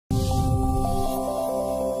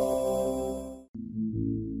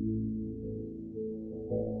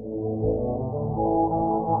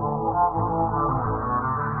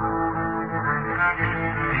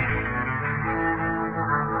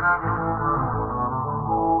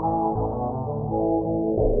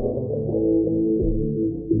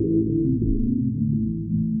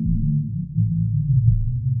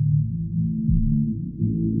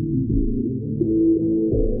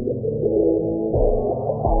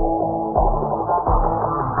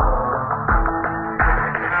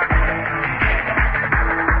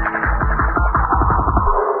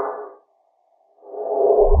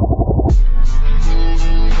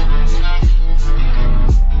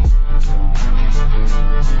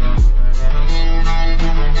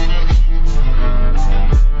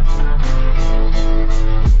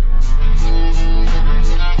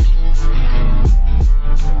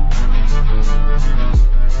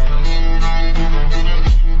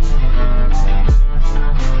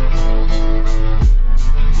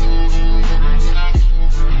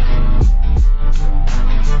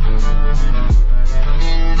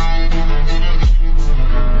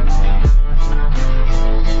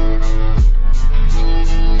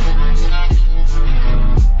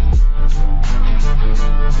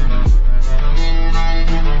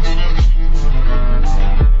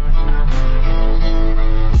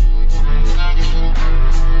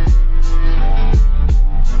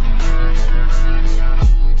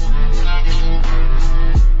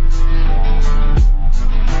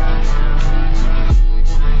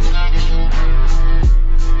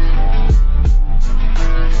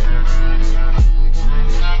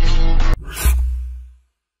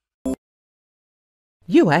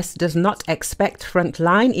US does not expect front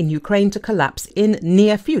line in Ukraine to collapse in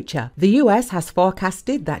near future. The US has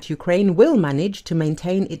forecasted that Ukraine will manage to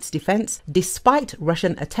maintain its defense despite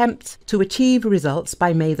Russian attempts to achieve results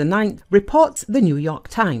by May the 9th, reports the New York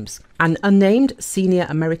Times. An unnamed senior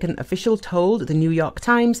American official told the New York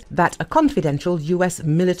Times that a confidential US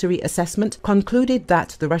military assessment concluded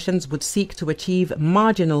that the Russians would seek to achieve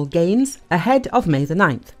marginal gains ahead of May the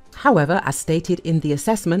 9th. However, as stated in the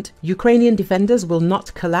assessment, Ukrainian defenders will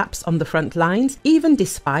not collapse on the front lines, even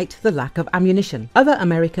despite the lack of ammunition. Other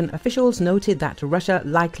American officials noted that Russia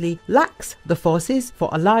likely lacks the forces for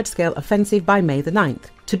a large-scale offensive by May the 9th.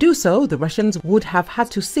 To do so, the Russians would have had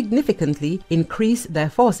to significantly increase their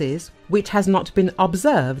forces, which has not been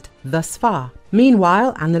observed thus far.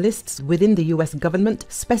 Meanwhile, analysts within the US government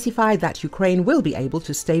specify that Ukraine will be able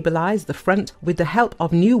to stabilize the front with the help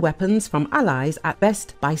of new weapons from allies at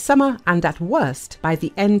best by summer and at worst by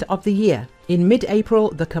the end of the year. In mid-April,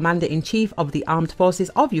 the Commander-in-Chief of the Armed Forces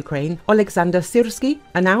of Ukraine, Oleksandr Syrsky,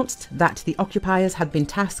 announced that the occupiers had been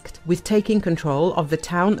tasked with taking control of the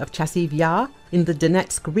town of Chasiv Yar in the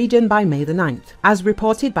Donetsk region by May the 9th. As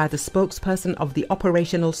reported by the spokesperson of the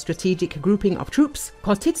Operational Strategic Grouping of Troops,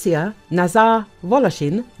 Kortitsia Nazar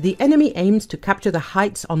Voloshin, the enemy aims to capture the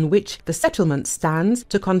heights on which the settlement stands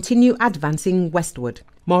to continue advancing westward.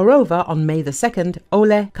 Moreover, on May the 2nd,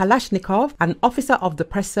 Ole Kalashnikov, an officer of the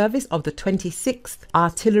press service of the 26th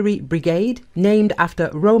Artillery Brigade, named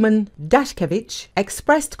after Roman Dashkevich,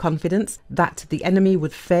 expressed confidence that the enemy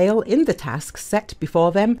would fail in the task set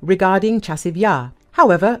before them regarding Chasiv Yar.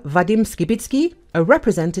 However, Vadim Skibitsky, a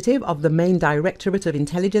representative of the main Directorate of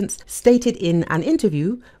Intelligence, stated in an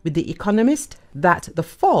interview with The Economist that the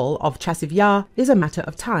fall of Chasiv Yar is a matter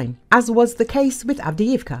of time, as was the case with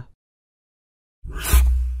Avdiivka.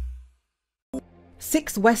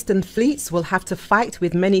 6 Western fleets will have to fight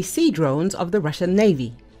with many sea drones of the Russian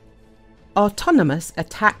Navy. Autonomous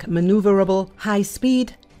attack maneuverable,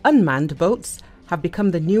 high-speed, unmanned boats have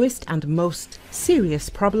become the newest and most serious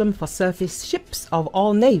problem for surface ships of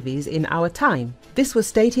all navies in our time. This was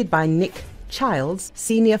stated by Nick Childs,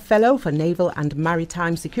 Senior Fellow for Naval and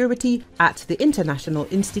Maritime Security at the International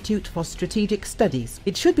Institute for Strategic Studies.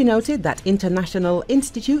 It should be noted that International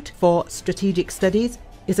Institute for Strategic Studies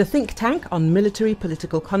is a think tank on military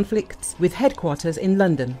political conflicts with headquarters in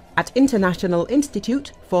London. At International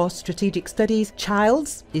Institute for Strategic Studies,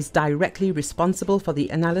 Childs is directly responsible for the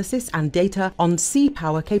analysis and data on sea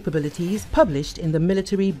power capabilities published in the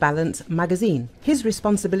Military Balance magazine. His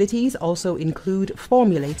responsibilities also include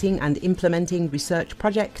formulating and implementing research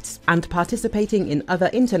projects and participating in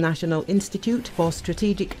other International Institute for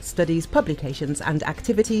Strategic Studies publications and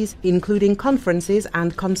activities, including conferences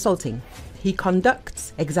and consulting. He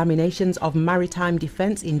conducts examinations of maritime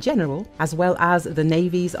defense in general, as well as the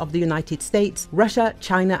navies of the United States, Russia,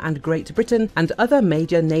 China and Great Britain, and other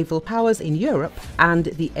major naval powers in Europe and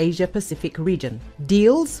the Asia-Pacific region.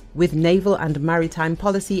 Deals with naval and maritime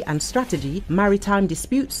policy and strategy, maritime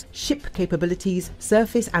disputes, ship capabilities,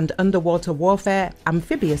 surface and underwater warfare,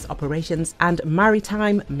 amphibious operations, and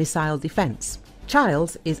maritime missile defense.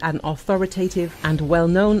 Childs is an authoritative and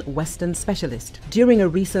well-known Western specialist. During a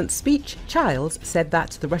recent speech, Childs said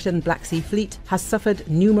that the Russian Black Sea Fleet has suffered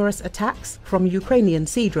numerous attacks from Ukrainian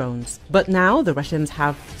sea drones. But now the Russians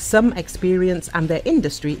have some experience and their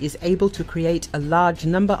industry is able to create a large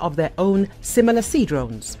number of their own similar sea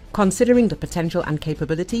drones. Considering the potential and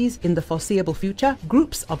capabilities in the foreseeable future,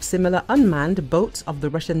 groups of similar unmanned boats of the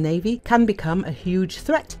Russian Navy can become a huge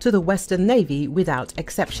threat to the Western Navy without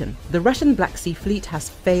exception. The Russian Black Sea Fleet has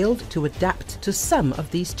failed to adapt to some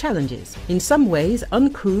of these challenges. In some ways,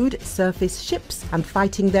 uncrewed surface ships and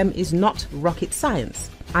fighting them is not rocket science.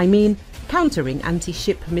 I mean, countering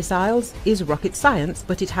anti-ship missiles is rocket science,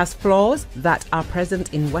 but it has flaws that are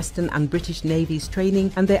present in Western and British navies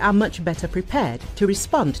training, and they are much better prepared to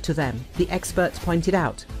respond to them, the experts pointed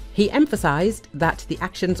out. He emphasized that the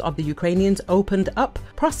actions of the Ukrainians opened up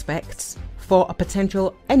prospects for a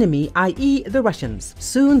potential enemy, i.e. the Russians.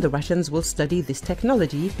 Soon the Russians will study this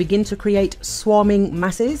technology, begin to create swarming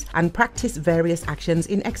masses, and practice various actions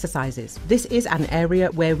in exercises. This is an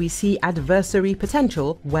area where we see adversary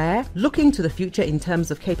potential, where, looking to the future in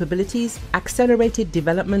terms of capabilities, accelerated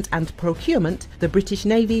development and procurement, the British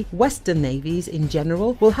Navy, Western navies in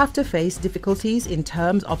general, will have to face difficulties in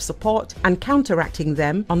terms of support and counteracting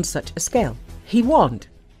them on such a scale. He warned